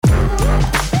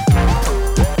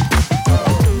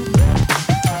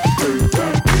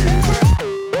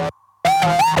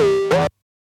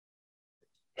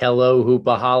Hello,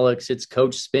 Hoopaholics. It's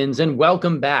Coach Spins, and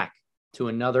welcome back to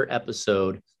another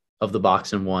episode of the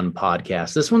Box and One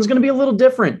podcast. This one's going to be a little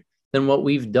different than what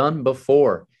we've done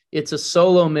before. It's a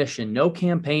solo mission, no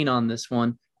campaign on this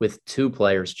one with two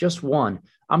players, just one.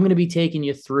 I'm going to be taking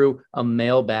you through a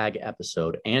mailbag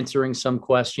episode, answering some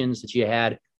questions that you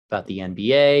had about the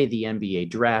NBA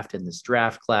draft, and this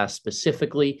draft class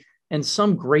specifically, and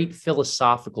some great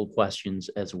philosophical questions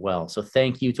as well. So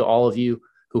thank you to all of you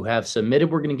who have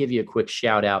submitted. We're going to give you a quick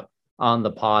shout out on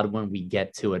the pod when we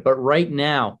get to it. But right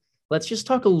now, let's just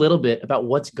talk a little bit about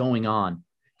what's going on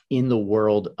in the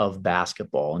world of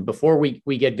basketball. And before we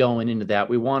get going into that,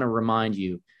 we want to remind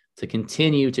you to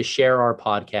continue to share our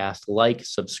podcast, like,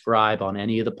 subscribe on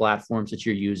any of the platforms that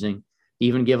you're using,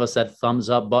 even give us that thumbs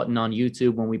up button on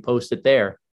YouTube when we post it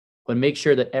there. But make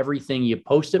sure that everything you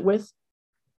post it with,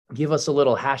 give us a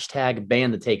little hashtag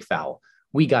ban the take foul.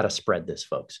 We got to spread this,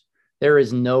 folks. There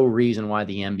is no reason why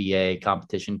the NBA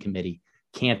competition committee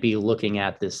can't be looking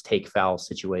at this take foul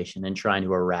situation and trying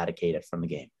to eradicate it from the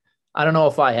game. I don't know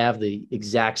if I have the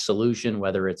exact solution,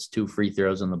 whether it's 2 free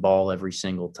throws on the ball every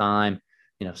single time.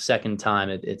 Second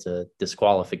time it's a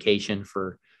disqualification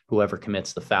for whoever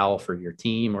commits the foul for your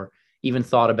team, or even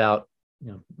thought about,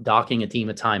 docking a team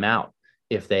a timeout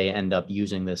if they end up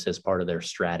using this as part of their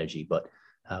strategy. But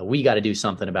we got to do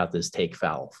something about this take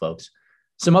foul, folks.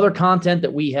 Some other content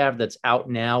that we have that's out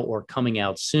now or coming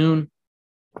out soon.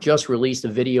 Just released a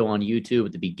video on YouTube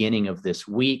at the beginning of this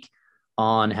week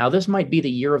on how this might be the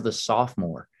year of the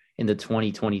sophomore in the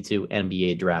 2022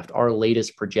 NBA draft. Our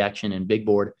latest projection in Big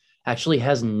Board actually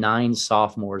has 9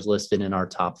 sophomores listed in our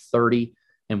top 30.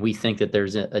 And we think that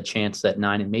there's a chance that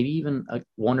 9 and maybe even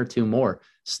 1 or 2 more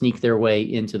sneak their way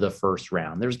into the first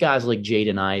round. There's guys like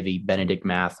Jaden Ivey, Benedict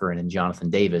Mathurin, and Jonathan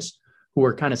Davis who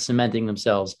are kind of cementing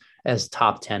themselves as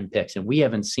top 10 picks. And we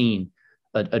haven't seen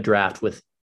a draft with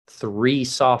 3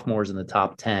 sophomores in the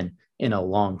top 10 in a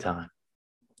long time.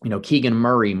 Keegan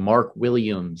Murray, Mark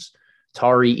Williams,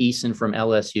 Tari Eason from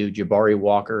LSU, Jabari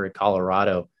Walker at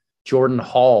Colorado, Jordan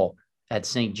Hall at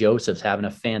St. Joseph's having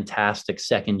a fantastic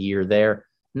second year there.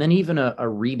 And then even a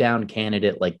rebound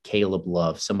candidate like Caleb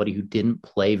Love, somebody who didn't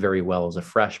play very well as a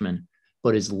freshman,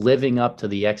 but is living up to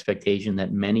the expectation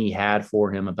that many had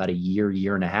for him about a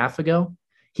year and a half ago.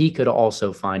 He could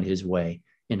also find his way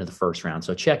into the first round.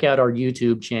 So check out our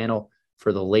YouTube channel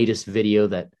for the latest video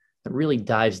that really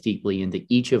dives deeply into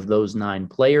each of those 9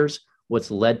 players,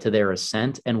 what's led to their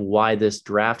ascent, and why this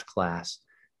draft class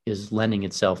is lending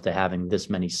itself to having this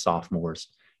many sophomores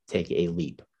take a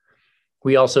leap.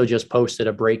 We also just posted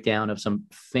a breakdown of some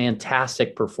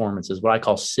fantastic performances, what I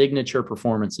call signature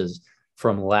performances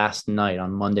from last night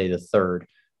on Monday the 3rd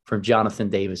from Jonathan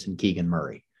Davis and Keegan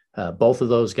Murray. Both of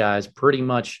those guys pretty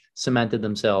much cemented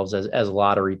themselves as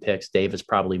lottery picks. Davis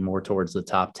probably more towards the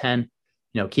top 10.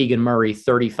 Keegan Murray,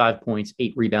 35 points,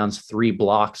 8 rebounds, 3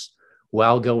 blocks,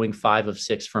 while going 5 of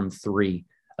 6 from 3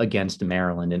 against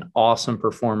Maryland. An awesome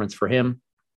performance for him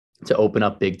to open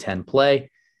up Big Ten play.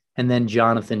 And then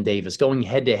Jonathan Davis going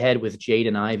head-to-head with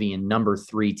Jaden Ivey and number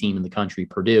 3 team in the country,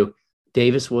 Purdue.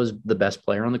 Davis was the best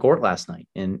player on the court last night,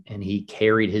 and he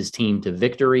carried his team to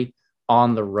victory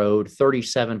on the road,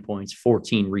 37 points,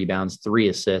 14 rebounds, 3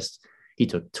 assists. He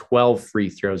took 12 free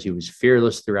throws. He was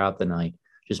fearless throughout the night,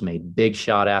 just made big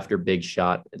shot after big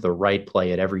shot, the right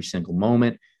play at every single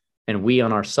moment. And we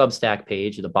on our Substack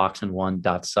page, the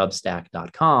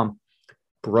boxandone.substack.com,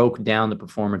 broke down the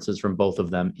performances from both of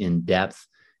them in depth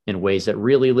in ways that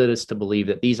really led us to believe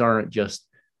that these aren't just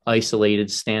isolated,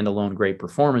 standalone great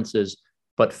performances,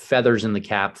 but feathers in the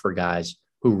cap for guys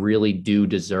who really do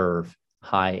deserve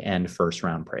high-end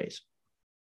first-round praise.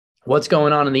 What's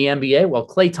going on in the NBA? Well,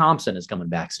 Klay Thompson is coming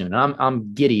back soon.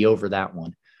 I'm giddy over that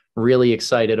one. Really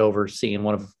excited over seeing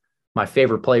one of my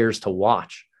favorite players to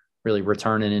watch really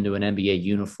returning into an NBA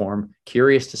uniform.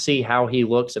 Curious to see how he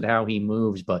looks and how he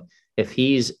moves, but if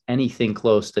he's anything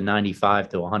close to 95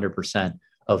 to 100%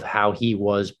 of how he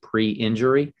was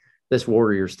pre-injury, this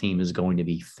Warriors team is going to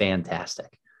be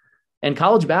fantastic. And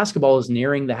college basketball is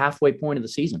nearing the halfway point of the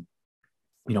season.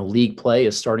 League play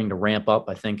is starting to ramp up.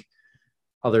 I think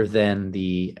other than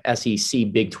the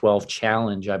SEC Big 12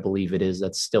 Challenge, I believe it is,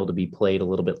 that's still to be played a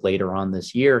little bit later on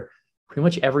this year, pretty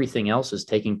much everything else is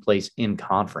taking place in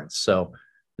conference. So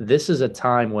this is a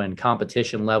time when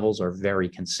competition levels are very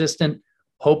consistent,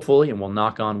 hopefully, and we'll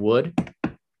knock on wood,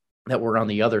 that we're on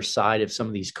the other side of some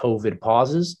of these COVID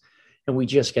pauses, and we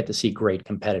just get to see great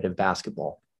competitive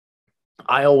basketball.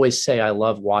 I always say I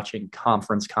love watching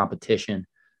conference competition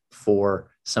for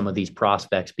some of these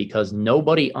prospects because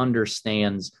nobody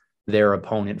understands their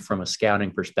opponent from a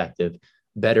scouting perspective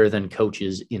better than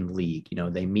coaches in league.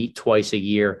 They meet twice a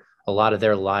year. A lot of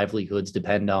their livelihoods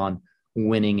depend on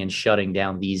winning and shutting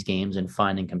down these games and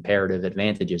finding comparative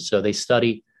advantages. So they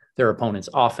study their opponent's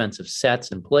offensive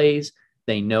sets and plays.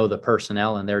 They know the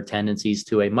personnel and their tendencies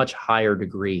to a much higher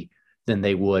degree than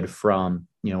they would from,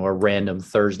 a random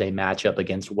Thursday matchup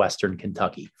against Western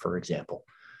Kentucky, for example.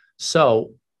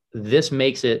 So this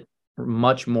makes it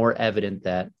much more evident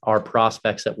that our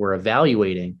prospects that we're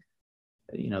evaluating,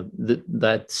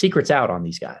 the secret's out on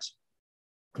these guys.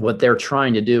 What they're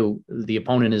trying to do, the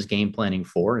opponent is game planning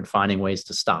for and finding ways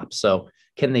to stop. So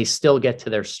can they still get to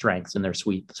their strengths and their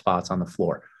sweet spots on the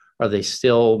floor? Are they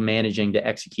still managing to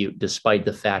execute despite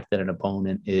the fact that an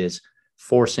opponent is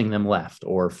forcing them left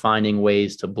or finding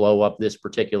ways to blow up this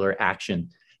particular action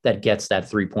that gets that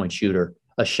three-point shooter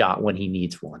a shot when he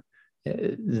needs one?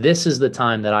 This is the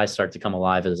time that I start to come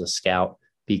alive as a scout,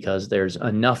 because there's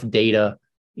enough data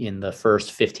in the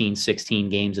first 15, 16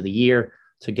 games of the year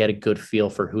to get a good feel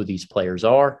for who these players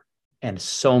are, and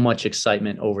so much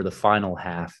excitement over the final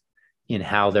half in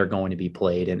how they're going to be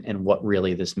played and what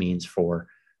really this means for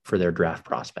their draft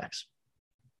prospects.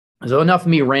 So enough of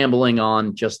me rambling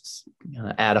on just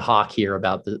ad hoc here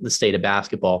about the state of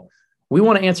basketball. We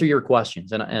want to answer your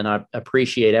questions, and I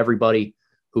appreciate everybody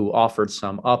who offered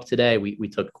some up today. We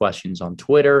took questions on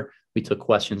Twitter. We took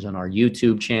questions on our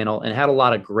YouTube channel and had a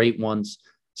lot of great ones.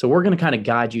 So we're going to kind of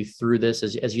guide you through this.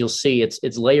 As you'll see,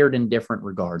 it's layered in different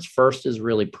regards. First is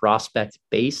really prospect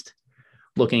based,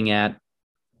 looking at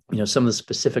some of the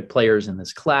specific players in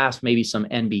this class, maybe some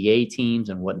NBA teams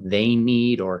and what they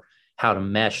need, or how to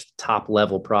mesh top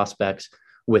level prospects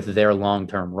with their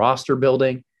long-term roster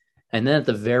building. And then at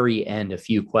the very end, a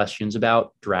few questions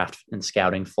about draft and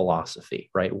scouting philosophy,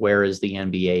 right? Where is the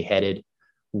NBA headed?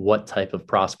 What type of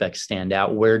prospects stand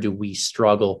out? Where do we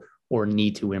struggle or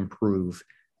need to improve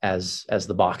as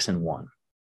the Box and One?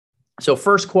 So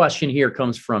first question here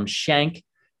comes from Shank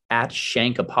at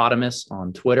Shankopotamus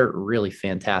on Twitter. Really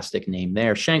fantastic name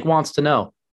there. Shank wants to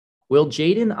know, will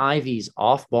Jaden Ivey's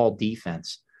off-ball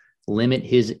defense limit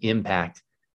his impact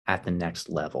at the next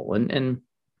level? And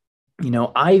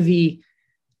Ivey,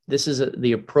 this is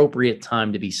the appropriate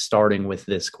time to be starting with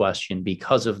this question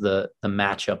because of the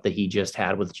matchup that he just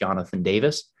had with Jonathan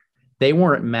Davis. They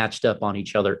weren't matched up on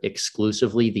each other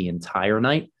exclusively the entire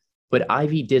night, but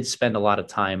Ivey did spend a lot of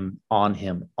time on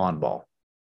him on ball.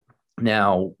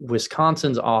 Now,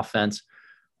 Wisconsin's offense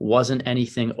wasn't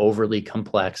anything overly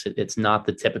complex. It's not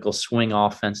the typical swing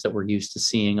offense that we're used to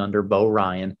seeing under Bo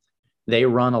Ryan. They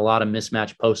run a lot of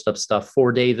mismatch post-up stuff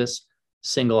for Davis,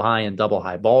 single high and double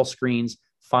high ball screens,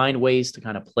 find ways to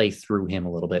kind of play through him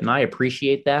a little bit. And I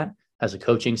appreciate that as a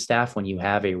coaching staff when you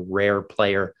have a rare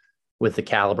player with the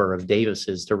caliber of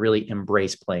Davis's to really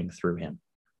embrace playing through him.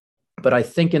 But I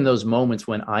think in those moments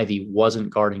when Ivey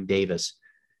wasn't guarding Davis,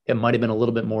 it might have been a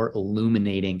little bit more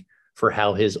illuminating for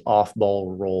how his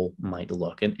off-ball role might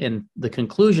look. And the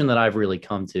conclusion that I've really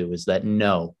come to is that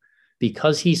no,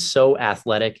 because he's so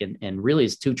athletic and really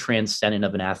is too transcendent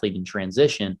of an athlete in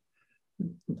transition,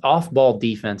 off-ball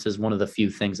defense is one of the few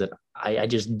things that I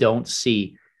just don't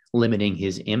see limiting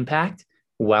his impact,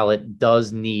 while it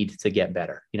does need to get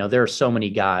better. There are so many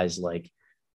guys like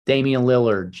Damian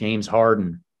Lillard, James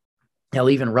Harden, hell,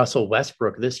 even Russell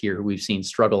Westbrook this year, who we've seen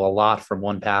struggle a lot from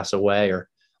one pass away or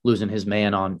losing his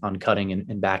man on cutting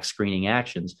and back screening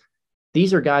actions.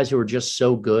 These are guys who are just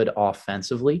so good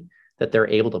offensively that they're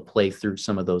able to play through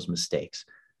some of those mistakes.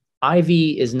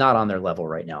 Ivey is not on their level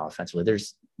right now offensively.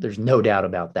 There's no doubt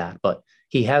about that, but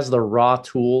he has the raw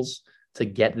tools to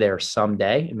get there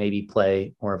someday and maybe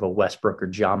play more of a Westbrook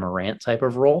or Ja Morant type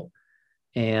of role.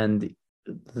 And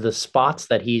the spots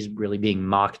that he's really being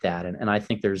mocked at, and I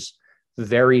think there's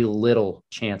very little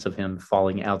chance of him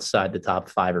falling outside the top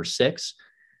 5 or 6.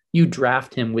 You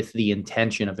draft him with the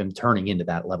intention of him turning into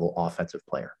that level offensive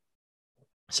player.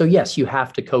 So yes, you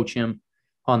have to coach him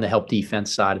on the help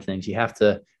defense side of things. You have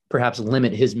to perhaps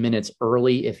limit his minutes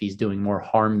early if he's doing more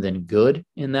harm than good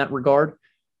in that regard.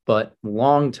 But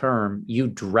long-term, you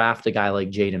draft a guy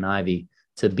like Jaden Ivey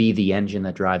to be the engine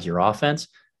that drives your offense.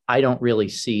 I don't really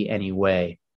see any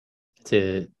way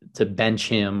to bench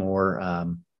him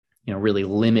or really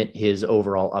limit his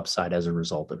overall upside as a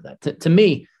result of that. To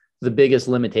me, the biggest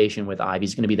limitation with Ivey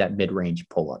is going to be that mid-range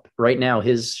pull-up. Right now,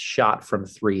 his shot from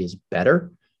 3 is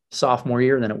better sophomore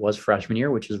year than it was freshman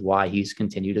year, which is why he's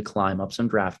continued to climb up some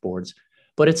draft boards.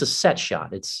 But it's a set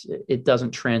shot. It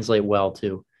doesn't translate well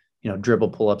to dribble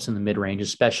pull-ups in the mid-range,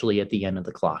 especially at the end of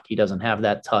the clock. He doesn't have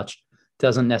that touch,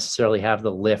 doesn't necessarily have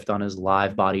the lift on his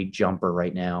live body jumper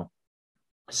right now.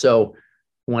 So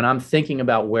when I'm thinking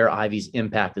about where Ivey's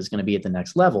impact is going to be at the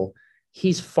next level,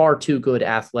 he's far too good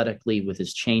athletically with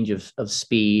his change of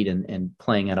speed and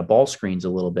playing out of ball screens a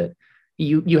little bit.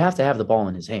 You have to have the ball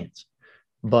in his hands.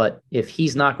 But if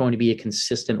he's not going to be a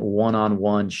consistent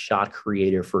one-on-one shot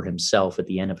creator for himself at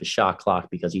the end of a shot clock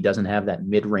because he doesn't have that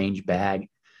mid-range bag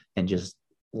and just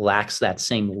lacks that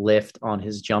same lift on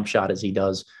his jump shot as he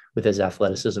does with his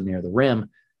athleticism near the rim,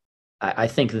 I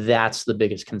think that's the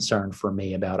biggest concern for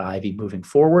me about Ivey moving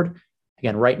forward.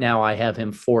 Again, right now I have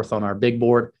him fourth on our big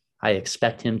board. I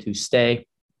expect him to stay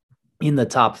in the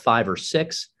top 5 or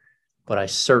 6, but I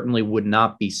certainly would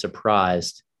not be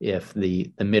surprised if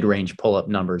the mid-range pull-up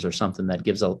numbers are something that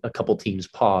gives a couple teams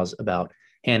pause about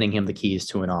handing him the keys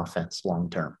to an offense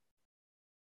long-term.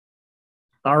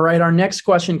 All right, our next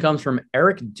question comes from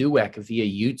Eric Dueck via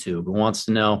YouTube, who wants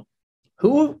to know,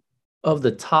 who of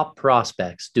the top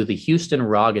prospects do the Houston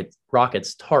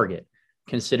Rockets target,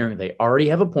 considering they already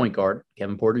have a point guard,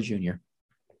 Kevin Porter Jr.,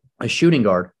 a shooting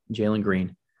guard, Jalen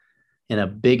Green, and a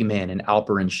big man in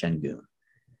Alperen Şengün?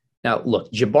 Now,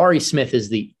 look, Jabari Smith is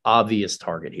the obvious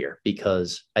target here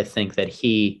because I think that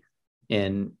he,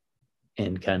 in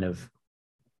kind of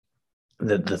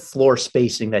the floor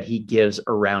spacing that he gives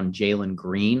around Jalen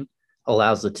Green,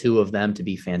 allows the two of them to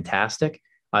be fantastic.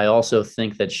 I also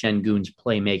think that Şengün's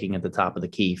playmaking at the top of the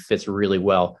key fits really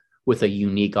well with a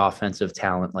unique offensive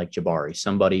talent like Jabari,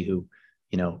 somebody who,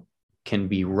 can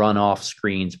be run off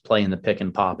screens, play in the pick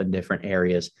and pop in different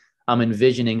areas. I'm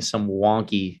envisioning some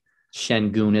wonky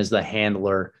Şengün is the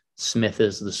handler, Smith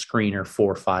is the screener,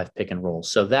 4-5 pick and roll.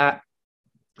 So that,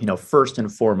 first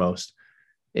and foremost,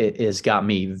 it has got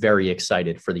me very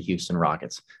excited for the Houston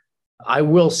Rockets. I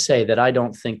will say that I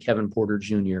don't think Kevin Porter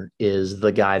Jr. is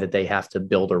the guy that they have to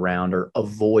build around or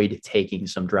avoid taking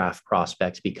some draft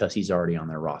prospects because he's already on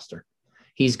their roster.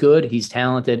 He's good, he's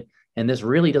talented, and this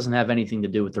really doesn't have anything to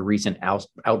do with the recent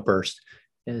outburst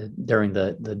during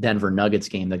the Denver Nuggets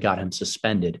game that got him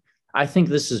suspended. I think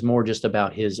this is more just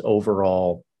about his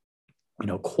overall,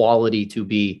 quality to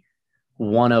be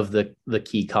one of the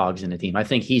key cogs in the team. I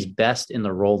think he's best in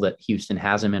the role that Houston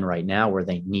has him in right now, where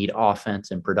they need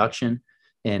offense and production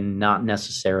and not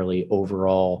necessarily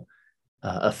overall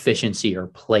efficiency or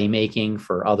playmaking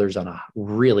for others on a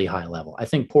really high level. I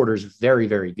think Porter's very,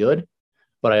 very good,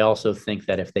 but I also think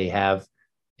that if they have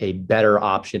a better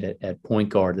option at point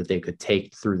guard that they could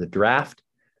take through the draft,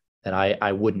 that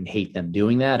I wouldn't hate them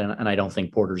doing that. And I don't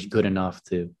think Porter's good enough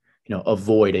to,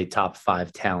 avoid a top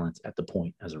 5 talent at the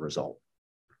point as a result.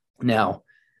 Now,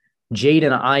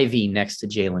 Jaden Ivey next to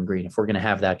Jalen Green, if we're going to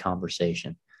have that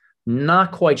conversation,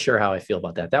 not quite sure how I feel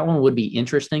about that. That one would be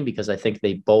interesting because I think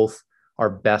they both are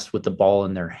best with the ball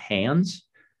in their hands.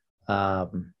 I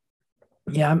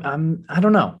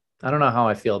don't know. I don't know how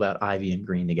I feel about Ivey and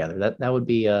Green together. That would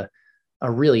be a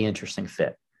really interesting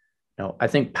fit. I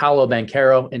think Paolo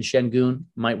Banchero and Şengün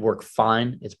might work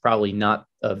fine. It's probably not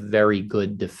a very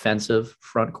good defensive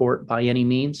front court by any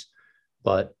means,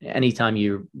 but anytime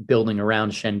you're building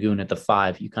around Şengün at the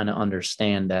 5, you kind of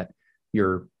understand that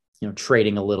you're,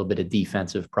 trading a little bit of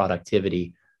defensive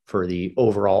productivity for the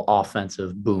overall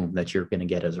offensive boom that you're going to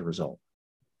get as a result.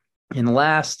 And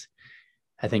last,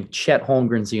 I think Chet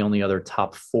Holmgren's the only other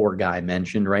top 4 guy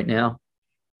mentioned right now.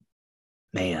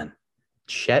 Man,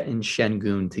 Chet and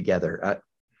Şengün together.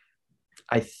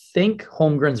 I think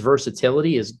Holmgren's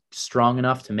versatility is strong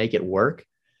enough to make it work,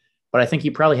 but I think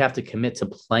you probably have to commit to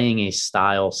playing a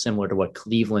style similar to what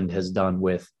Cleveland has done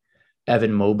with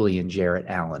Evan Mobley and Jarrett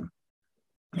Allen.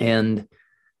 And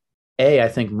I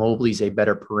think Mobley's a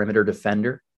better perimeter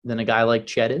defender than a guy like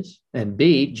Chet is. And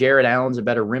B, Jarrett Allen's a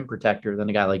better rim protector than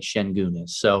a guy like Şengün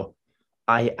is. So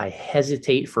I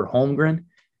hesitate for Holmgren.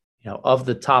 Of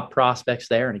the top prospects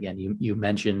there, and again, you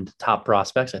mentioned top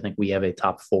prospects. I think we have a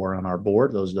top 4 on our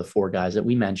board. Those are the 4 guys that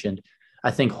we mentioned.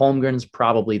 I think Holmgren's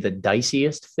probably the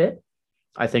diciest fit.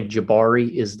 I think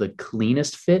Jabari is the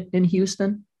cleanest fit in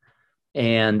Houston.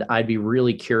 And I'd be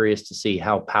really curious to see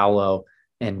how Paolo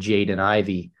and Jaden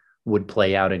Ivey would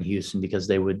play out in Houston, because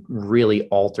they would really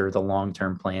alter the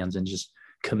long-term plans and just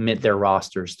commit their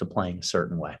rosters to playing a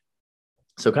certain way.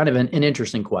 So kind of an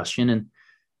interesting question. And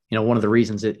one of the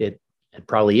reasons it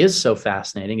probably is so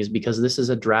fascinating is because this is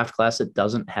a draft class that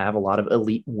doesn't have a lot of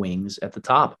elite wings at the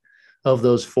top. Of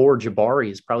those 4, Jabari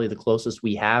is probably the closest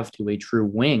we have to a true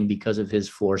wing because of his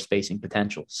floor spacing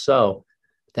potential. So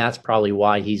that's probably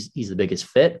why he's the biggest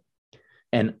fit.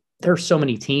 And there are so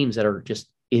many teams that are just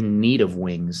in need of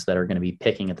wings that are going to be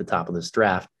picking at the top of this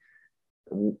draft.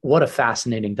 What a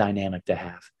fascinating dynamic to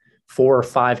have. 4 or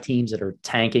 5 teams that are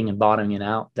tanking and bottoming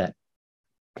out that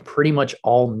pretty much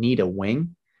all need a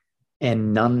wing,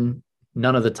 and none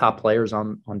of the top players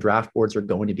on draft boards are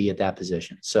going to be at that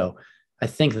position. So I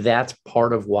think that's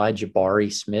part of why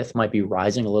Jabari Smith might be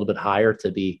rising a little bit higher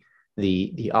to be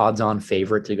the odds-on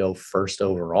favorite to go first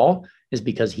overall, is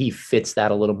because he fits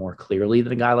that a little more clearly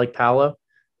than a guy like Paolo.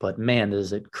 But man,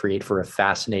 does it create for a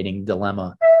fascinating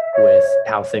dilemma with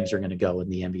how things are going to go in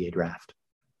the NBA draft.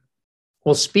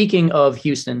 Well, speaking of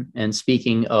Houston and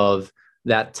speaking of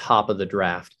that top of the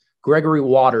draft, Gregory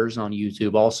Waters on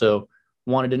YouTube also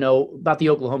wanted to know about the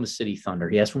Oklahoma City Thunder.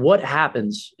 He asked, what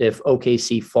happens if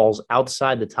OKC falls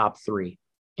outside the top three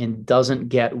and doesn't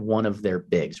get one of their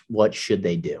bigs? What should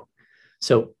they do?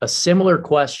 So a similar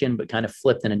question, but kind of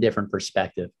flipped in a different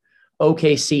perspective.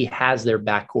 OKC has their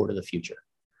backcourt of the future,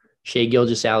 Shai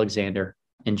Gilgeous-Alexander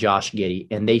and Josh Giddey,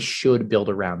 and they should build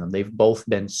around them. They've both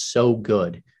been so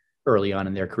good early on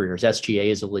in their careers. SGA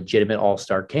is a legitimate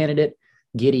all-star candidate.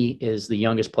 Giddey is the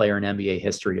youngest player in NBA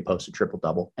history to post a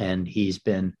triple-double, and he's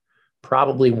been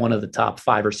probably one of the top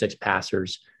 5 or 6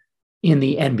 passers in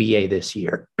the NBA this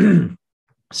year.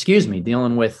 Excuse me,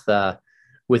 dealing with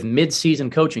mid-season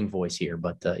coaching voice here,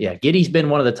 but yeah, Giddey's been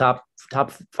one of the top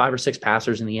 5 or 6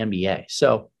 passers in the NBA.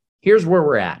 So here's where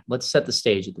we're at. Let's set the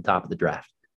stage at the top of the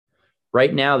draft.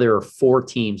 Right now, there are 4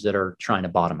 teams that are trying to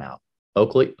bottom out: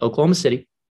 Oklahoma City,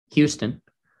 Houston,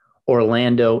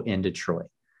 Orlando, and Detroit.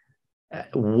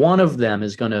 One of them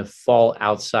is going to fall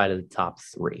outside of the top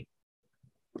 3.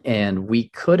 And we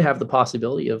could have the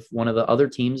possibility of one of the other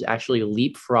teams actually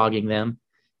leapfrogging them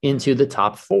into the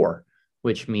top 4,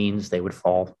 which means they would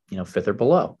fall, 5th or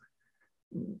below.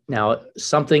 Now,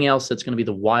 something else that's going to be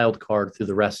the wild card through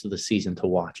the rest of the season to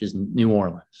watch is New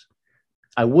Orleans.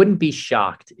 I wouldn't be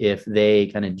shocked if they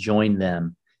kind of join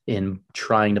them in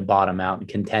trying to bottom out and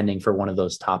contending for one of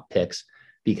those top picks,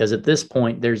 because at this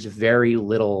point, there's very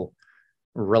little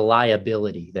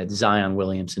reliability that Zion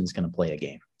Williamson is going to play a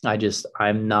game.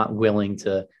 I'm not willing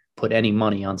to put any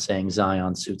money on saying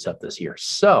Zion suits up this year.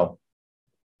 So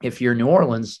if you're New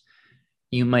Orleans,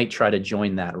 you might try to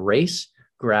join that race,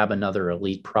 grab another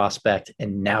elite prospect,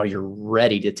 and now you're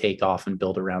ready to take off and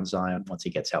build around Zion once he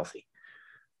gets healthy.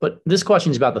 But this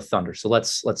question is about the Thunder, so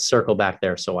let's circle back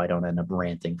there so I don't end up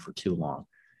ranting for too long.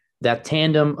 That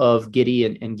tandem of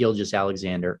Giddey and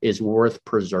Gilgeous-Alexander is worth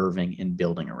preserving and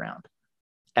building around.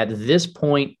 At this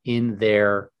point in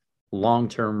their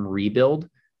long-term rebuild,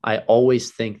 I always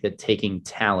think that taking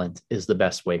talent is the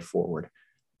best way forward.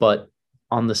 But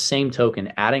on the same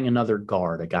token, adding another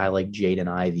guard, a guy like Jaden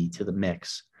Ivey, to the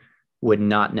mix would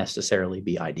not necessarily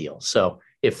be ideal. So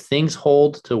if things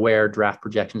hold to where draft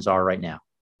projections are right now,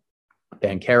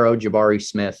 Banchero, Jabari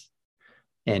Smith,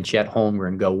 and Chet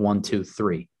Holmgren go 1, 2,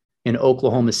 3, and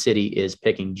Oklahoma City is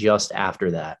picking just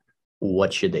after that,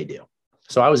 what should they do?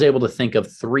 So I was able to think of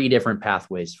 3 different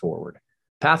pathways forward.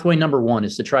 Pathway number 1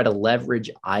 is to try to leverage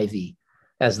Ivy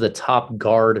as the top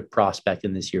guard prospect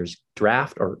in this year's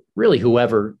draft, or really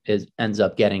whoever ends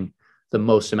up getting the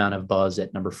most amount of buzz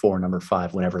at number 4, number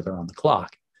 5, whenever they're on the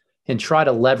clock, and try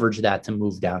to leverage that to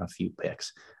move down a few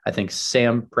picks. I think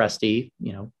Sam Presti,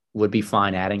 would be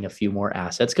fine adding a few more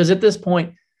assets, because at this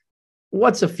point,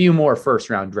 what's a few more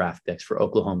first-round draft picks for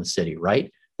Oklahoma City, right?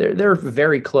 They're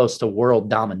very close to world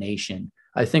domination.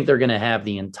 I think they're going to have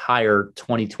the entire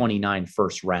 2029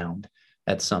 first round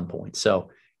at some point. So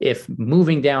if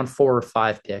moving down 4 or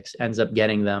 5 picks ends up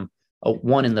getting them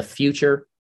one in the future,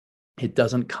 it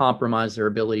doesn't compromise their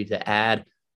ability to add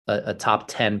a top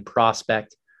 10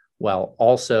 prospect while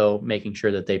also making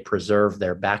sure that they preserve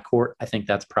their backcourt. I think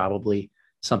that's probably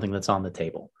something that's on the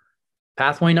table.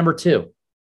 Pathway number 2,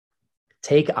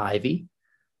 take Ivy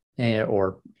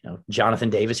or Jonathan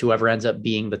Davis, whoever ends up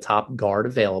being the top guard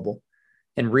available,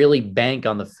 and really bank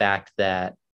on the fact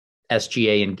that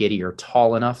SGA and Giddey are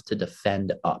tall enough to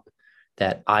defend up,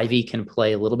 that Ivy can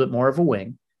play a little bit more of a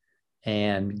wing,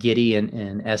 and Giddey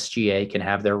and SGA can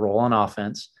have their role on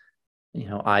offense.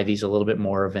 Ivy's a little bit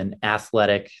more of an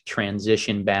athletic,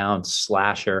 transition-bound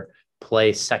slasher,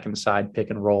 play second side pick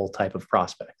and roll type of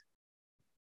prospect.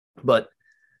 But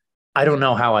I don't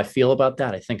know how I feel about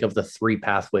that. I think of the 3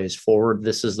 pathways forward,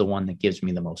 this is the one that gives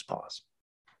me the most pause.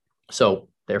 So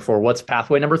therefore, what's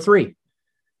pathway number 3?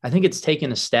 I think it's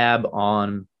taking a stab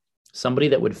on somebody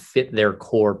that would fit their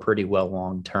core pretty well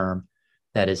long-term,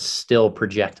 that is still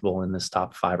projectable in this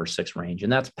top 5 or 6 range.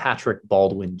 And that's Patrick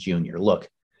Baldwin Jr. Look,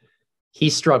 he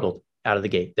struggled out of the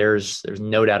gate. There's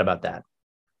no doubt about that.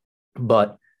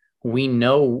 But we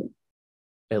know,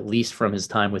 at least from his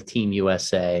time with Team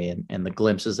USA and the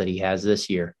glimpses that he has this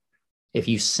year, if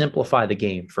you simplify the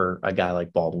game for a guy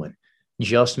like Baldwin,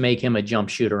 just make him a jump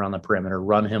shooter on the perimeter,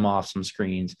 run him off some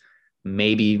screens,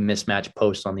 maybe mismatch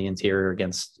post on the interior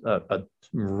against a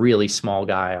really small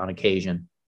guy on occasion,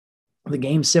 the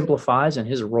game simplifies and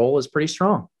his role is pretty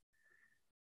strong.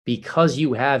 because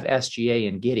you have SGA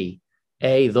and Giddey,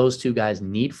 A, those two guys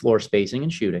need floor spacing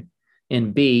and shooting.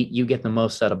 And B, you get the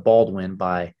most out of Baldwin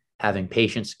by having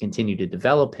patience to continue to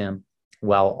develop him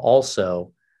while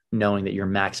also knowing that you're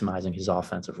maximizing his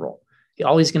offensive role.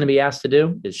 All he's going to be asked to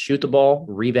do is shoot the ball,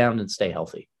 rebound, and stay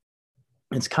healthy.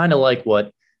 It's kind of like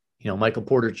what, Michael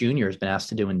Porter Jr. has been asked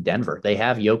to do in Denver. They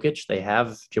have Jokic, they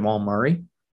have Jamal Murray.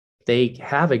 They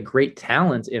have a great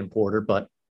talent in Porter, but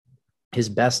his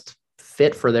best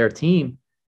fit for their team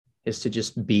is to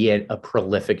just be a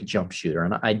prolific jump shooter.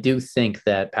 And I do think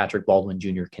that Patrick Baldwin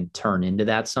Jr. can turn into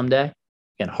that someday.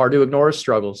 Again, hard to ignore his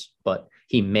struggles, but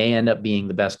he may end up being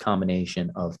the best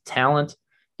combination of talent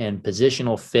and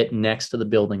positional fit next to the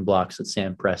building blocks that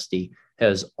Sam Presti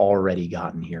has already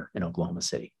gotten here in Oklahoma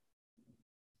City.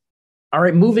 All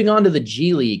right, moving on to the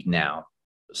G League now.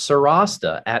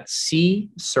 Sarasta at C.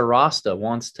 Sarasta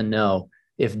wants to know,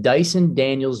 if Dyson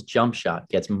Daniels' jump shot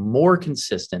gets more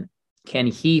consistent, can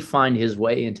he find his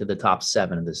way into the top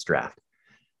 7 of this draft?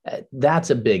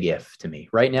 That's a big if to me.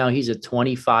 Right now, he's at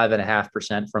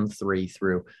 25.5% from 3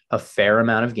 through a fair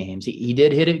amount of games. He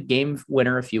did hit a game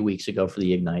winner a few weeks ago for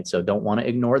the Ignite, so don't want to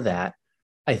ignore that.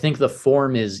 I think the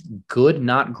form is good,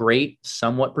 not great,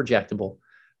 somewhat projectable.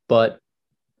 But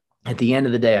at the end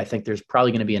of the day, I think there's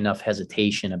probably going to be enough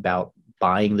hesitation about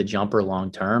buying the jumper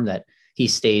long-term that he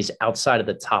stays outside of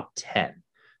the top 10.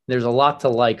 There's a lot to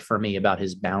like for me about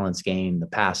his balance game, the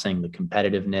passing, the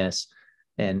competitiveness,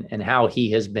 and how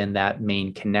he has been that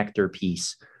main connector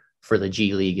piece for the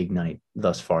G League Ignite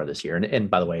thus far this year.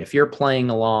 And by the way, if you're playing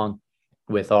along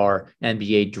with our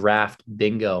NBA draft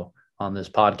bingo on this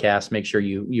podcast, make sure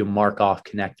you mark off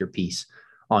connector piece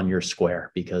on your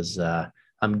square, because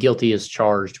I'm guilty as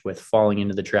charged with falling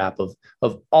into the trap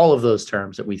of all of those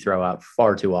terms that we throw out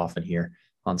far too often here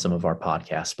on some of our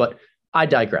podcasts. But I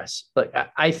digress.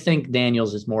 But I think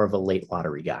Daniels is more of a late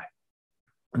lottery guy.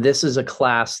 This is a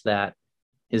class that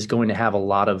is going to have a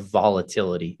lot of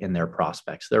volatility in their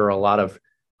prospects. There are a lot of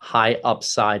high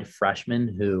upside freshmen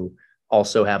who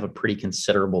also have a pretty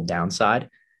considerable downside.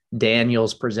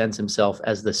 Daniels presents himself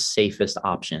as the safest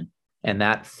option, and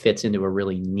that fits into a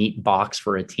really neat box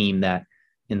for a team that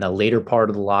in the later part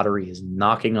of the lottery is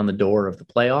knocking on the door of the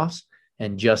playoffs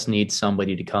and just needs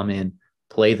somebody to come in,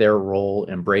 play their role,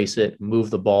 embrace it, move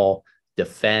the ball,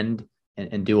 defend,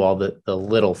 and do all the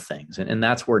little things. And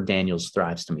that's where Daniels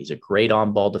thrives to me. He's a great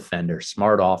on-ball defender,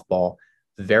 smart off-ball,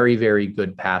 very, very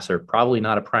good passer, probably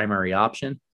not a primary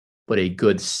option, but a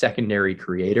good secondary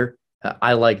creator.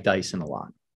 I like Dyson a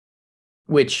lot,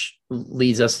 which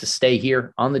leads us to stay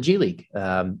here on the G League.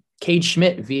 Cade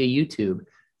Schmidt via YouTube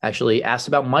actually asked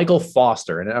about Michael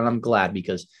Foster, and I'm glad,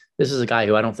 because this is a guy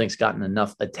who I don't think's gotten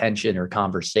enough attention or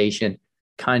conversation,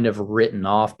 kind of written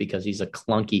off because he's a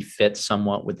clunky fit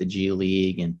somewhat with the G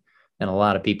League, and a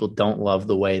lot of people don't love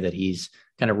the way that he's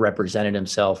kind of represented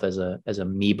himself as a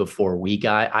me before we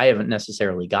guy. I haven't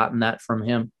necessarily gotten that from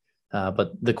him,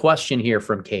 but the question here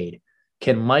from Cade: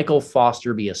 can Michael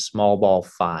Foster be a small ball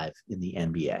 5 in the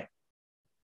NBA?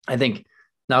 I think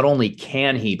not only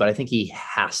can he, but I think he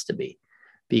has to be,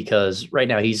 because right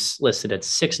now he's listed at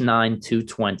 6'9",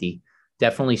 220,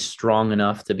 definitely strong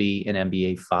enough to be an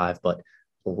NBA 5, but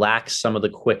lacks some of the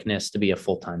quickness to be a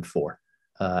full-time 4.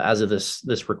 As of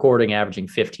this recording, averaging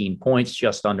 15 points,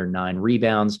 just under 9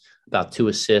 rebounds, about 2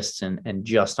 assists, and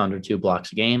just under 2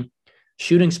 blocks a game.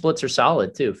 Shooting splits are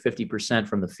solid too, 50%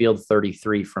 from the field,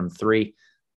 33 from 3,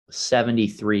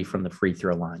 73 from the free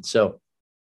throw line. So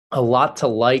a lot to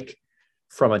like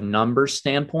from a numbers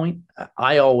standpoint.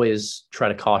 I always try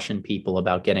to caution people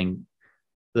about getting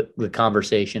the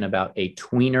conversation about a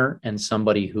tweener and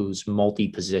somebody who's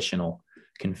multi-positional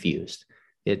confused.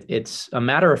 It's a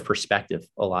matter of perspective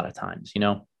a lot of times.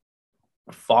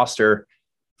 Foster,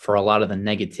 for a lot of the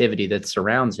negativity that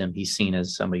surrounds him, he's seen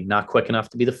as somebody not quick enough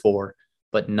to be the 4,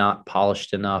 but not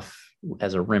polished enough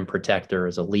as a rim protector,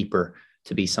 as a leaper,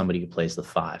 to be somebody who plays the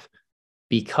 5.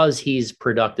 Because he's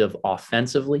productive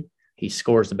offensively, he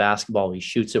scores the basketball, he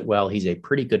shoots it well, he's a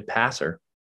pretty good passer.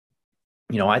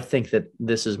 I think that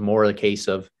this is more a case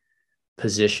of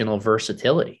positional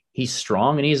versatility. He's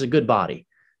strong and he has a good body.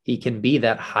 He can be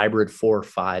that hybrid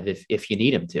 4-5 if you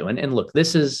need him to. And look,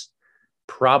 this is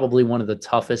probably one of the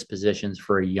toughest positions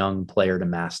for a young player to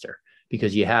master,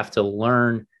 because you have to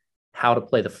learn how to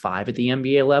play the 5 at the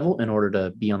NBA level in order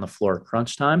to be on the floor at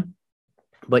crunch time.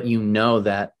 But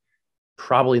that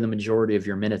probably the majority of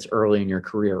your minutes early in your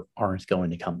career aren't going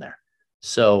to come there.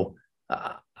 So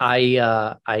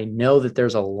I know that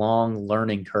there's a long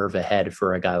learning curve ahead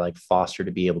for a guy like Foster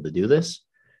to be able to do this.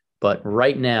 But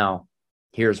right now,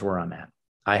 here's where I'm at.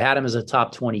 I had him as a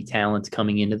top 20 talent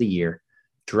coming into the year.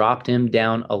 dropped him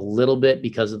down a little bit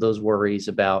because of those worries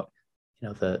about,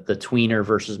 the tweener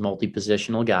versus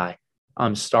multi-positional guy.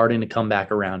 I'm starting to come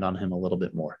back around on him a little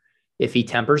bit more. If he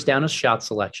tempers down his shot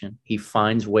selection, he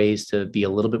finds ways to be a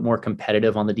little bit more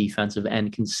competitive on the defensive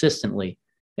end consistently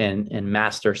and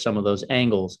master some of those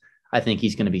angles, I think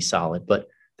he's going to be solid. But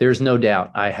there's no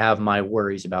doubt I have my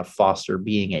worries about Foster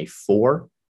being a 4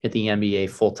 at the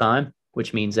NBA full time,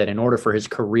 which means that in order for his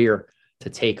career to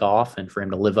take off and for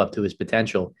him to live up to his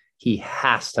potential, he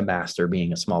has to master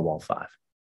being a small ball 5.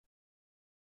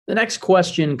 The next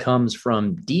question comes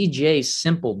from DJ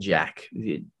Simplejack.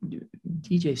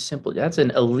 DJ Simple, that's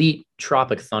an elite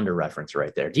Tropic Thunder reference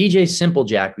right there. DJ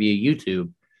Simplejack via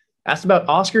YouTube asked about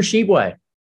Oscar Tshiebwe.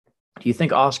 Do you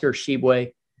think Oscar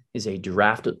Tshiebwe is a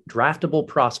draftable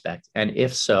prospect? And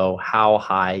if so, how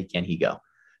high can he go?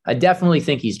 I definitely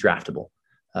think he's draftable.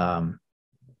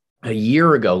 A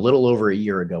year ago, little over a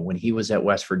year ago, when he was at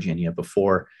West Virginia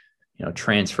before,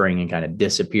 transferring and kind of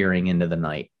disappearing into the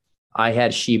night, I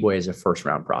had Tshiebwe as a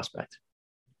first-round prospect.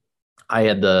 I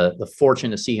had the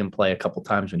fortune to see him play a couple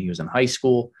times when he was in high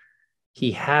school.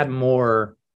 He had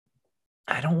more,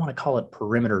 I don't want to call it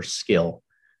perimeter skill,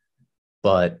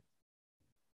 but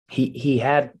he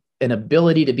had an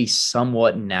ability to be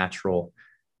somewhat natural,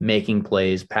 making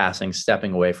plays, passing,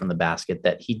 stepping away from the basket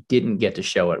that he didn't get to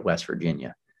show at West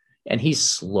Virginia. And he's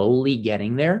slowly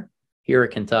getting there here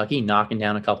at Kentucky, knocking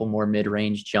down a couple more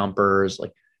mid-range jumpers,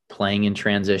 like playing in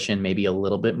transition, maybe a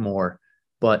little bit more.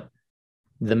 But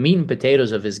the meat and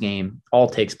potatoes of his game all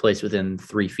takes place within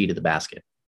 3 feet of the basket.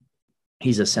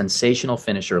 He's a sensational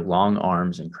finisher, long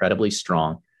arms, incredibly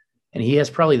strong, and he has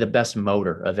probably the best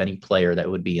motor of any player that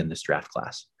would be in this draft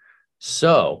class.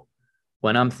 So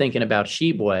when I'm thinking about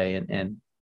Tshiebwe, and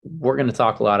we're going to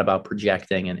talk a lot about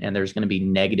projecting, and there's going to be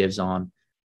negatives on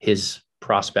his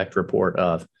prospect report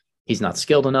of he's not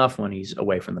skilled enough when he's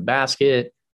away from the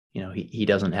basket. He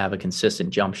doesn't have a consistent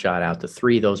jump shot out to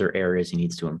 3. Those are areas he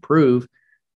needs to improve.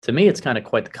 To me, it's kind of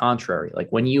quite the contrary. Like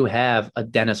when you have a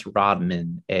Dennis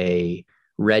Rodman, a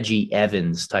Reggie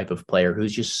Evans type of player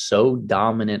who's just so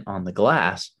dominant on the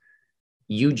glass,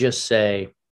 you just say,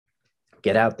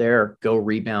 get out there, go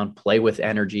rebound, play with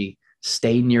energy,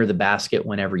 stay near the basket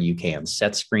whenever you can,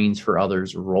 set screens for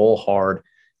others, roll hard,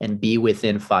 and be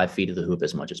within 5 feet of the hoop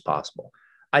as much as possible.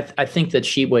 I think that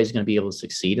Tshiebwe is going to be able to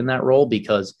succeed in that role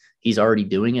because he's already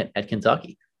doing it at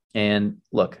Kentucky. And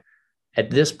look,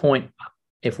 at this point,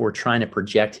 if we're trying to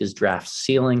project his draft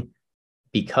ceiling,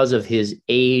 because of his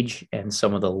age and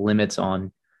some of the limits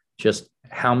on just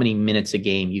how many minutes a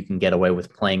game you can get away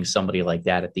with playing somebody like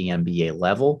that at the NBA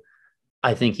level,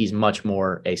 I think he's much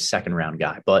more a second-round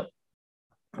guy. But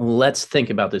let's think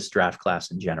about this draft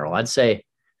class in general. I'd say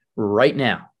right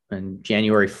now, on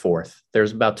January 4th,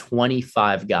 there's about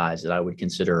 25 guys that I would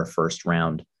consider a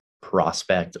first-round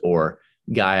prospect or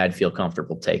guy I'd feel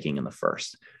comfortable taking in the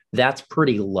first. That's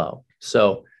pretty low.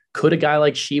 So could a guy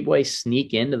like Tshiebwe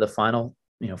sneak into the final,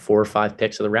 4 or 5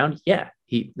 picks of the round? Yeah,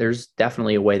 there's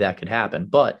definitely a way that could happen.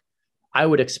 But I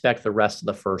would expect the rest of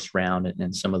the first round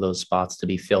and some of those spots to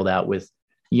be filled out with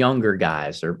younger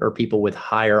guys or people with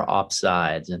higher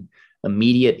upsides and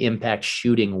immediate impact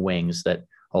shooting wings that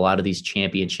a lot of these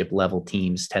championship level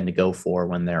teams tend to go for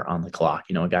when they're on the clock.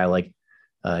 A guy like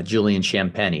Julian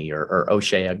Champagny or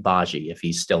Ochai Agbaji, if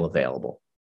he's still available.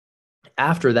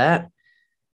 After that,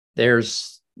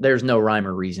 there's no rhyme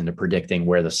or reason to predicting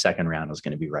where the second round is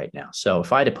going to be right now. So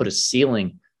if I had to put a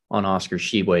ceiling on Oscar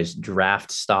Tshiebwe's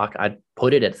draft stock, I'd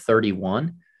put it at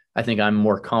 31. I think I'm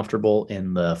more comfortable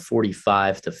in the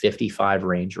 45 to 55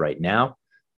 range right now.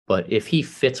 But if he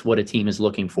fits what a team is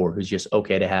looking for, who's just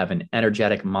okay to have an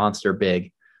energetic monster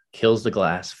big, kills the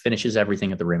glass, finishes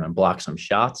everything at the rim and blocks some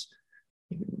shots,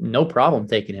 no problem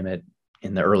taking him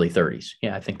in the early 30s.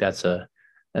 Yeah, I think that's a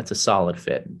solid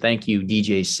fit. Thank you,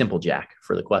 DJ Simplejack,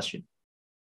 for the question.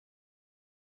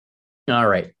 All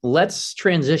right, let's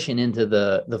transition into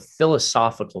the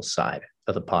philosophical side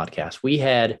of the podcast. We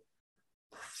had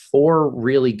 4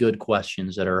 really good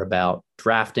questions that are about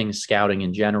drafting, scouting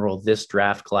in general, this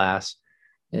draft class,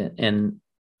 and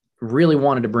really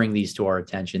wanted to bring these to our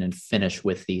attention and finish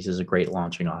with these as a great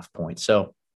launching off point.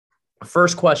 So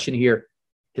first question here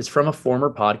is from a former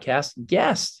podcast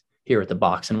guest here at the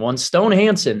Box and One, Stone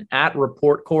Hansen at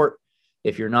Report Court.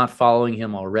 If you're not following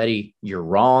him already, you're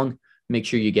wrong. Make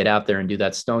sure you get out there and do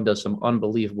that. Stone does some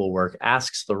unbelievable work,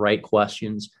 asks the right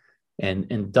questions,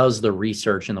 and does the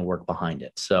research and the work behind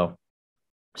it. So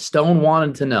Stone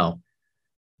wanted to know,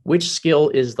 which skill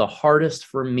is the hardest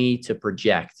for me to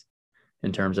project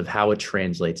in terms of how it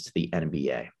translates to the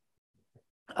NBA?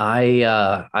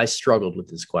 I struggled with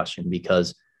this question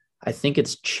because I think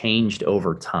it's changed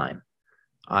over time.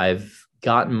 I've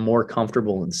gotten more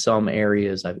comfortable in some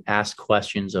areas. I've asked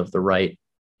questions of the right,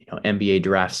 NBA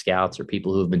draft scouts or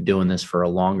people who have been doing this for a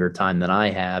longer time than I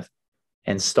have,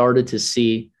 and started to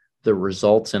see the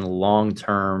results and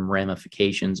long-term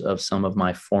ramifications of some of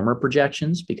my former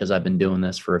projections, because I've been doing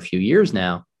this for a few years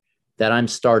now, that I'm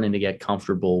starting to get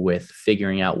comfortable with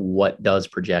figuring out what does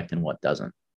project and what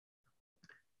doesn't.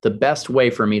 The best way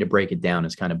for me to break it down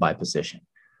is kind of by position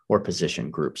or position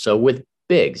group. So with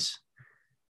bigs,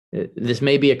 this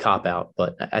may be a cop-out,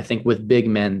 but I think with big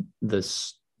men,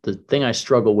 the thing I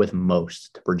struggle with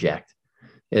most to project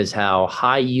is how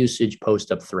high usage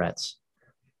post-up threats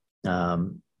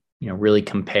really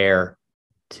compare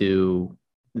to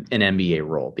an NBA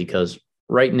role. Because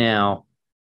right now,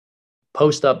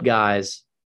 post-up guys,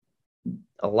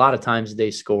 a lot of times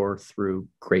they score through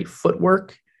great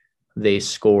footwork. They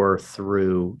score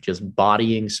through just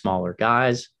bodying smaller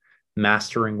guys,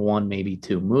 mastering one, maybe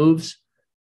two moves.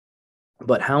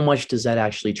 But how much does that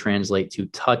actually translate to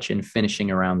touch and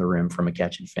finishing around the rim from a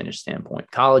catch and finish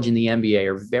standpoint? College and the NBA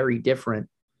are very different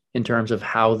in terms of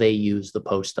how they use the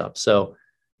post up. So,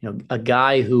 a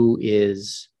guy who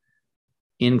is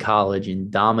in college and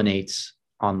dominates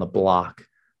on the block,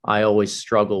 I always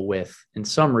struggle with, in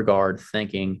some regard,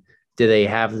 thinking, do they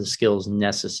have the skills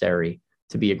necessary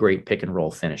to be a great pick and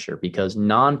roll finisher? Because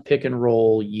non-pick and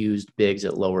roll used bigs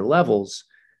at lower levels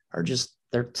are just,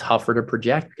 they're tougher to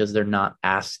project because they're not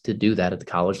asked to do that at the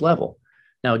college level.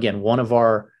 Now, again, one of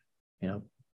our,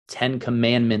 10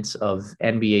 commandments of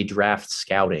NBA draft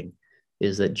scouting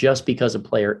is that just because a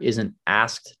player isn't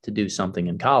asked to do something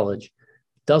in college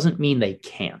doesn't mean they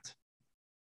can't.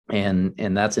 And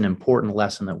that's an important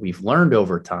lesson that we've learned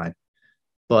over time.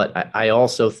 But I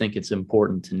also think it's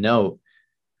important to note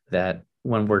that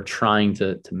when we're trying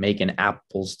to make an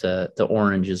apples to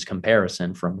oranges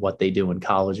comparison from what they do in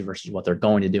college versus what they're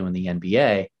going to do in the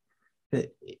NBA,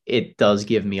 it does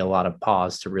give me a lot of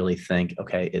pause to really think,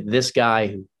 okay, this guy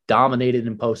who dominated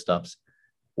in post-ups,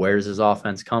 where does his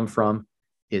offense come from?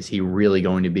 Is he really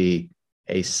going to be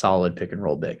a solid pick and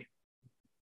roll big?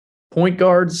 Point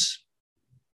guards,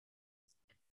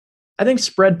 I think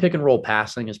spread pick and roll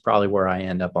passing is probably where I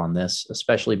end up on this,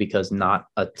 especially because not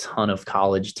a ton of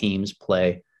college teams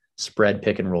play spread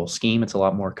pick and roll scheme. It's a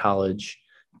lot more college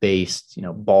based,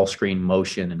 ball screen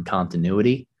motion and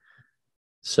continuity.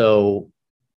 So,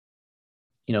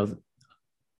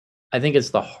 I think it's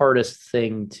the hardest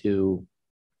thing to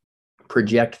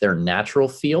project their natural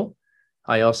feel.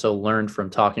 I also learned from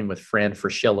talking with Fran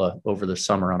Fraschilla over the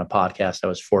summer on a podcast I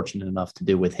was fortunate enough to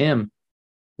do with him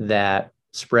that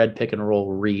spread pick and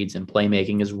roll reads and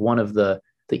playmaking is one of the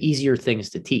easier things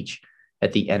to teach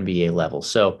at the NBA level.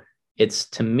 So it's,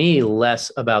 to me,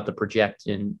 less about the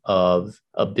projection of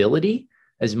ability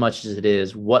as much as it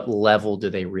is what level do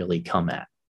they really come at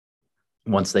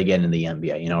once they get into the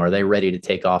NBA. Are they ready to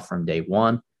take off from day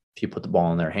one? If you put the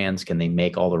ball in their hands, can they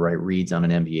make all the right reads on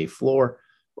an NBA floor?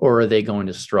 Or are they going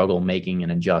to struggle making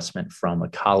an adjustment from a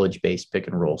college-based pick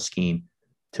and roll scheme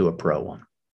to a pro one?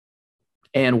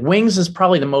 And wings is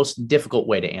probably the most difficult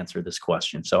way to answer this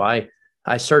question. So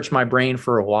I searched my brain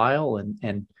for a while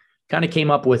and kind of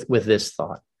came up with this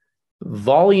thought.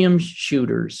 Volume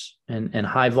shooters and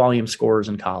high volume scorers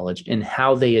in college and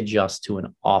how they adjust to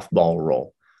an off-ball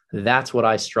role. That's what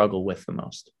I struggle with the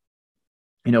most.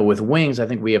 With wings, I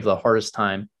think we have the hardest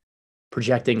time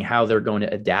projecting how they're going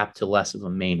to adapt to less of a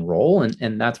main role.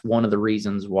 And that's one of the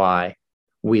reasons why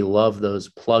we love those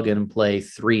plug and play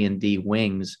 3-and-D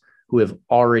wings who have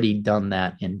already done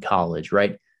that in college,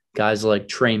 right? Guys like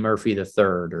Trey Murphy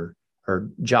III or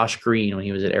Josh Green when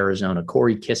he was at Arizona,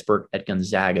 Corey Kispert at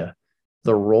Gonzaga.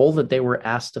 The role that they were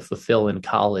asked to fulfill in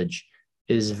college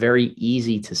is very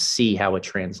easy to see how it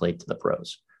translates to the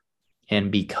pros.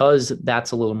 And because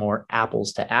that's a little more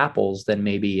apples to apples than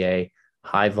maybe a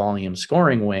high volume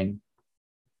scoring wing,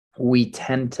 we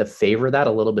tend to favor that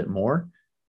a little bit more.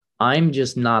 I'm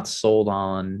just not sold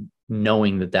on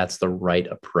knowing that that's the right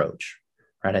approach,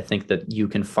 right? I think that you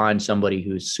can find somebody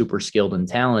who's super skilled and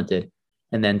talented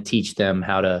and then teach them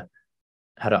how to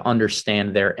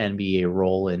understand their NBA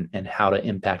role and how to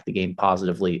impact the game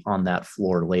positively on that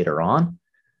floor later on.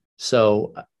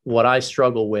 So what I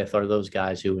struggle with are those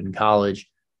guys who in college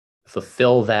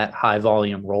fulfill that high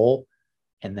volume role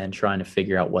and then trying to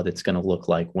figure out what it's going to look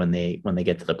like when they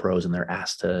get to the pros and they're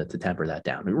asked to temper that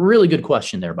down. Really good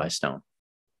question there by Stone.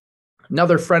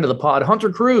 Another friend of the pod,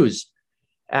 Hunter Cruz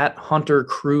at Hunter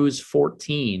Cruz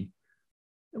 14.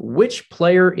 Which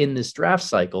player in this draft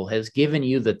cycle has given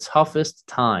you the toughest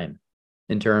time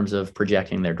in terms of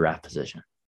projecting their draft position?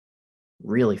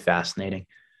 Really fascinating.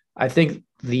 I think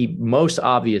the most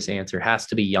obvious answer has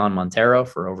to be Jan Montero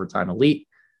for overtime elite,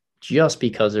 just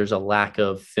because there's a lack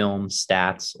of film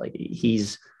stats. Like,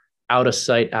 he's out of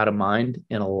sight, out of mind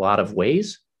in a lot of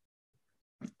ways.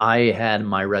 I had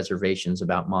my reservations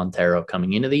about Montero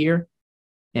coming into the year,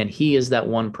 and he is that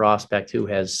one prospect who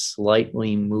has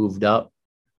slightly moved up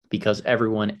because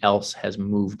everyone else has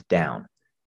moved down.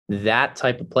 That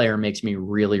type of player makes me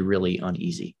really, really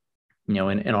uneasy.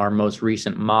 In our most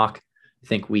recent mock, I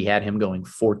think we had him going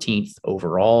 14th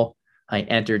overall. I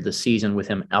entered the season with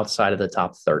him outside of the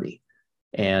top 30.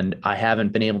 And I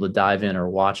haven't been able to dive in or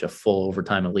watch a full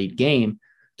overtime elite game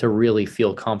to really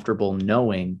feel comfortable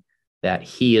knowing that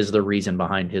he is the reason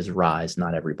behind his rise,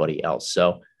 not everybody else.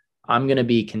 So I'm going to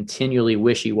be continually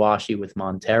wishy-washy with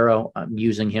Montero. I'm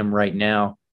using him right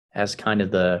now as kind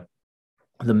of the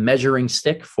measuring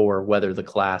stick for whether the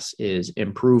class is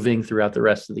improving throughout the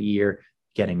rest of the year,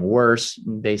 getting worse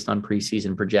based on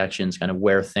preseason projections, kind of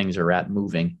where things are at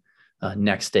moving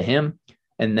next to him.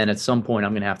 And then at some point,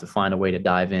 I'm going to have to find a way to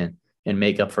dive in and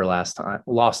make up for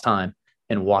lost time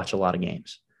and watch a lot of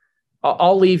games.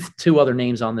 I'll leave two other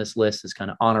names on this list as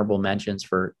kind of honorable mentions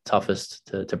for toughest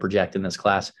to project in this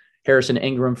class. Harrison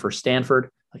Ingram for Stanford.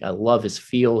 Like, I love his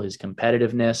feel, his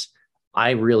competitiveness.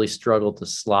 I really struggle to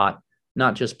slot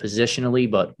not just positionally,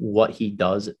 but what he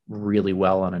does really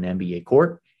well on an NBA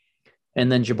court.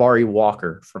 And then Jabari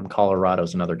Walker from Colorado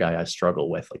is another guy I struggle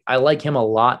with. Like, I like him a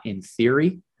lot in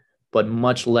theory, but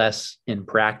much less in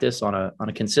practice on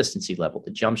a consistency level.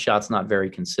 The jump shot's not very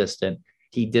consistent.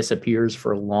 He disappears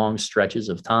for long stretches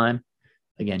of time.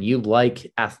 Again, you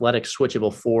like athletic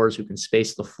switchable fours who can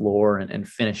space the floor and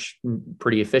finish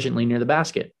pretty efficiently near the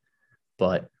basket.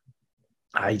 But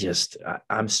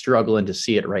I'm struggling to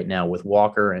see it right now with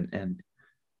Walker and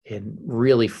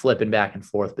really flipping back and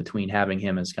forth between having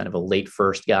him as kind of a late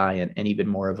first guy and even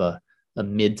more of a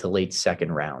mid to late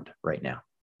second round right now.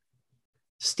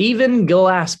 Stephen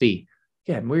Gillespie.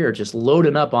 Again, we are just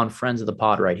loading up on friends of the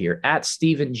pod right here. At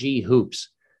Stephen G. Hoops.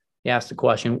 He asked the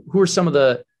question, who are some of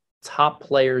the top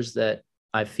players that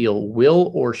I feel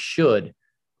will or should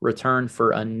return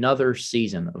for another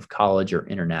season of college or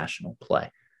international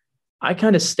play? I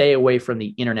kind of stay away from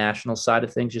the international side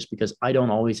of things just because I don't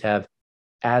always have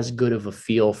as good of a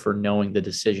feel for knowing the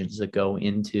decisions that go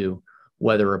into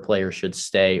whether a player should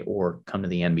stay or come to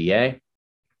the NBA.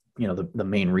 The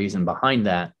main reason behind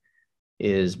that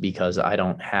is because I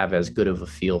don't have as good of a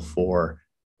feel for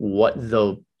what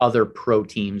the other pro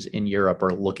teams in Europe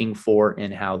are looking for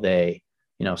and how they,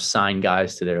 sign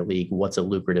guys to their league, what's a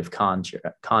lucrative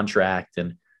contract.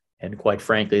 And quite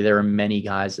frankly, there are many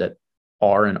guys that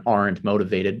are and aren't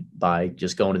motivated by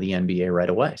just going to the NBA right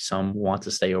away. Some want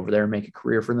to stay over there and make a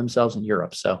career for themselves in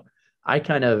Europe. So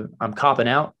I'm copping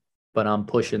out, but I'm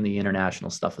pushing the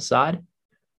international stuff aside.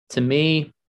 To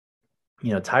me,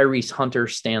 Tyrese Hunter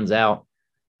stands out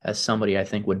as somebody I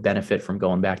think would benefit from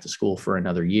going back to school for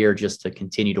another year just to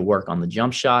continue to work on the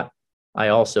jump shot. I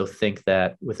also think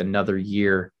that with another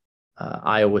year,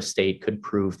 Iowa State could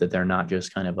prove that they're not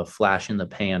just kind of a flash in the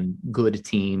pan good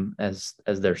team as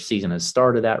their season has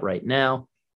started at right now,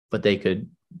 but they could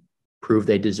prove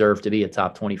they deserve to be a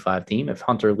top 25 team. If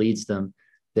Hunter leads them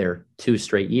their 2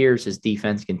 straight years, his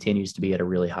defense continues to be at a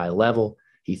really high level.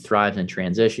 He thrives in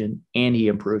transition and he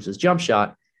improves his jump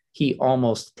shot. He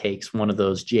almost takes one of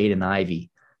those Jaden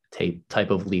Ivey type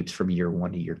of leaps from year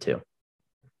 1 to year 2.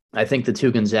 I think the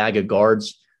 2 Gonzaga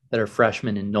guards that are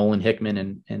freshmen in Nolan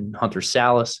Hickman and Hunter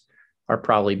Salas are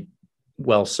probably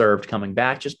well served coming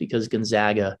back just because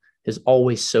Gonzaga is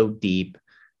always so deep.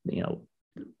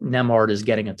 Nembhard is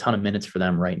getting a ton of minutes for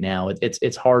them right now.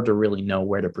 It's hard to really know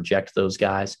where to project those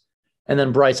guys. And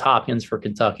then Bryce Hopkins for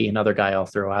Kentucky, another guy I'll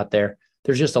throw out there.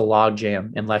 There's just a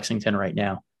logjam in Lexington right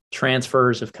now.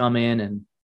 Transfers have come in and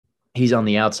he's on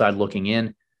the outside looking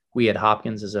in. We had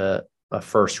Hopkins as a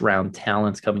first round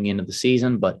talent coming into the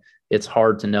season, but it's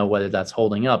hard to know whether that's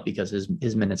holding up because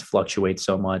his minutes fluctuate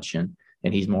so much and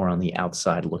he's more on the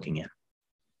outside looking in.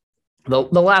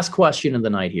 The last question of the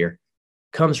night here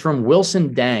comes from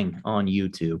Wilson Dang on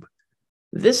YouTube.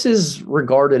 This is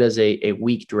regarded as a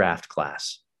weak draft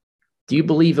class. Do you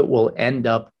believe it will end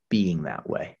up being that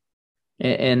way?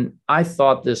 And I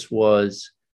thought this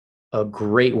was a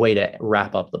great way to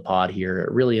wrap up the pod here.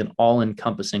 Really an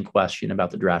all-encompassing question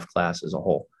about the draft class as a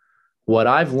whole. What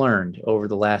I've learned over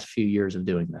the last few years of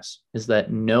doing this is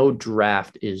that no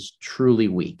draft is truly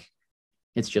weak.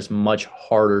 It's just much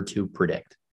harder to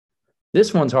predict.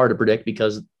 This one's hard to predict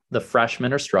because the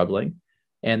freshmen are struggling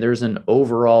and there's an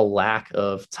overall lack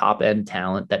of top-end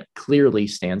talent that clearly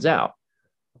stands out.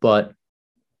 But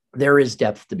there is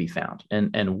depth to be found.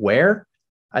 And where?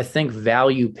 I think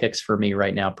value picks for me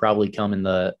right now probably come in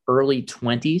the early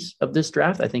 20s of this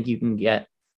draft. I think you can get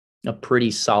a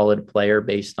pretty solid player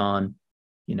based on,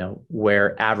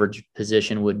 where average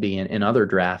position would be in other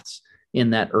drafts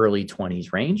in that early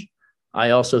 20s range.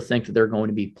 I also think that there are going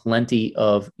to be plenty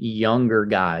of younger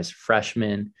guys,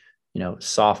 freshmen,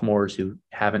 sophomores who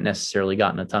haven't necessarily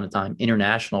gotten a ton of time,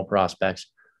 international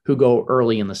prospects who go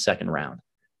early in the second round.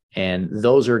 And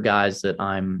those are guys that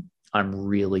I'm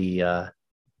really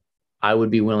I would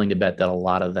be willing to bet that a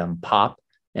lot of them pop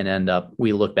and end up,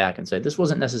 we look back and say, this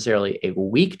wasn't necessarily a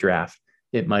weak draft.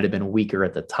 It might have been weaker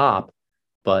at the top,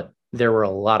 but there were a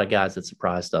lot of guys that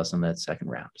surprised us in that second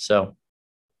round. So,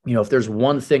 if there's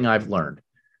one thing I've learned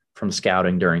from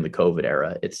scouting during the COVID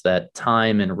era, it's that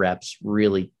time and reps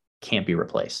really can't be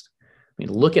replaced. I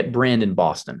mean, look at Brandon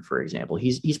Boston, for example.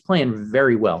 He's playing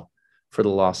very well for the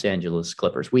Los Angeles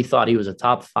Clippers. We thought he was a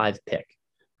top 5 pick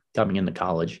coming into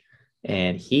college,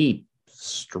 and he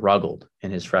struggled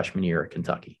in his freshman year at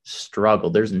Kentucky.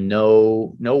 Struggled. There's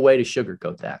no way to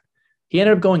sugarcoat that. He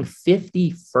ended up going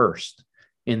 51st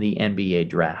in the NBA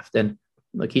draft. And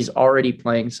look, he's already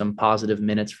playing some positive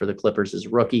minutes for the Clippers as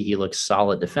rookie. He looks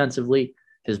solid defensively.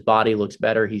 His body looks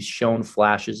better. He's shown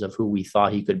flashes of who we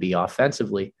thought he could be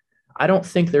offensively. I don't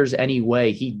think there's any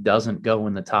way he doesn't go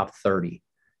in the top 30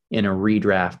 in a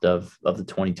redraft of the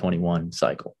 2021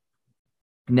 cycle.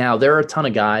 Now, there are a ton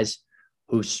of guys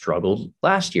who struggled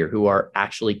last year who are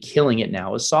actually killing it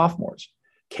now as sophomores.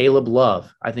 Caleb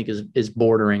Love, I think, is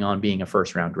bordering on being a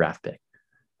first-round draft pick.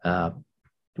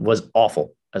 Was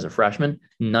awful as a freshman.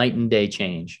 Night and day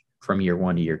change from year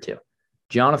 1 to year 2.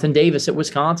 Jonathan Davis at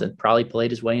Wisconsin probably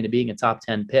played his way into being a top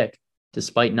 10 pick,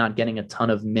 despite not getting a ton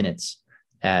of minutes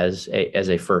as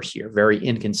a first year. Very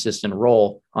inconsistent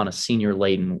role on a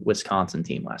senior-laden Wisconsin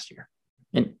team last year.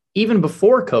 And even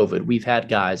before COVID, we've had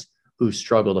guys who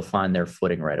struggle to find their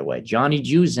footing right away. Johnny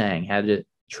Juzang had to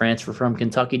transfer from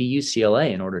Kentucky to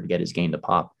UCLA in order to get his game to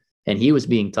pop. And he was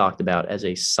being talked about as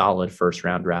a solid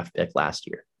first-round draft pick last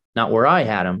year. Not where I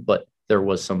had him, but there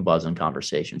was some buzz and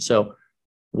conversation. So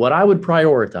what I would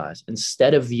prioritize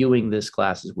instead of viewing this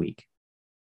class as weak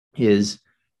is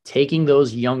taking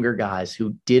those younger guys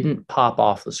who didn't pop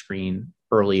off the screen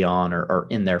early on or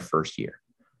in their first year.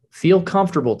 Feel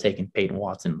comfortable taking Peyton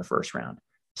Watson in the first round.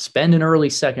 Spend an early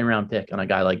second-round pick on a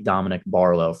guy like Dominic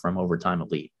Barlow from Overtime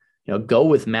Elite. Go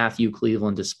with Matthew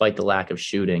Cleveland despite the lack of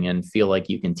shooting and feel like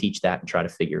you can teach that and try to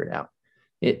figure it out.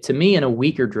 To me, in a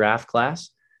weaker draft class,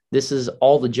 this is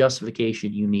all the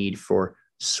justification you need for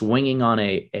swinging on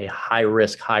a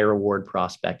high-risk, high-reward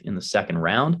prospect in the second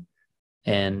round.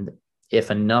 And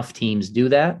if enough teams do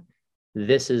that,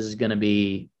 this is going to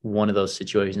be one of those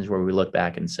situations where we look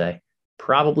back and say,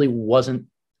 probably wasn't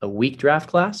a weak draft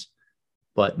class,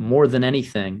 but more than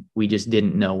anything, we just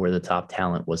didn't know where the top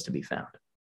talent was to be found.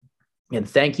 And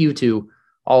thank you to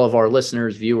all of our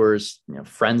listeners, viewers,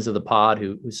 friends of the pod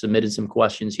who submitted some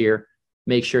questions here.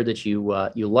 Make sure that you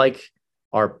like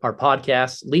our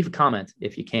podcast. Leave a comment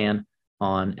if you can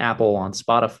on Apple, on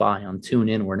Spotify, on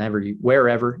TuneIn,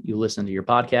 wherever you listen to your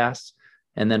podcasts.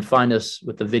 And then find us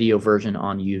with the video version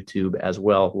on YouTube as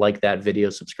well. Like that video,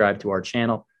 subscribe to our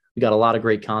channel. We got a lot of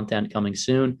great content coming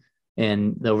soon.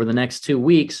 And over the next 2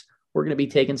 weeks, we're going to be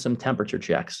taking some temperature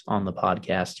checks on the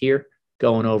podcast here,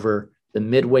 going over the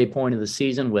midway point of the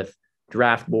season with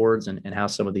draft boards and how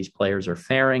some of these players are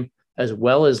faring, as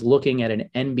well as looking at an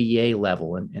NBA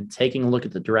level and taking a look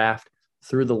at the draft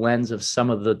through the lens of some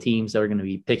of the teams that are going to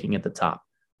be picking at the top.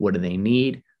 What do they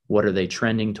need? What are they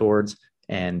trending towards?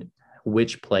 And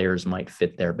which players might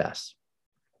fit their best?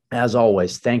 As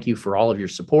always, thank you for all of your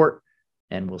support,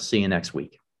 and we'll see you next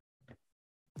week.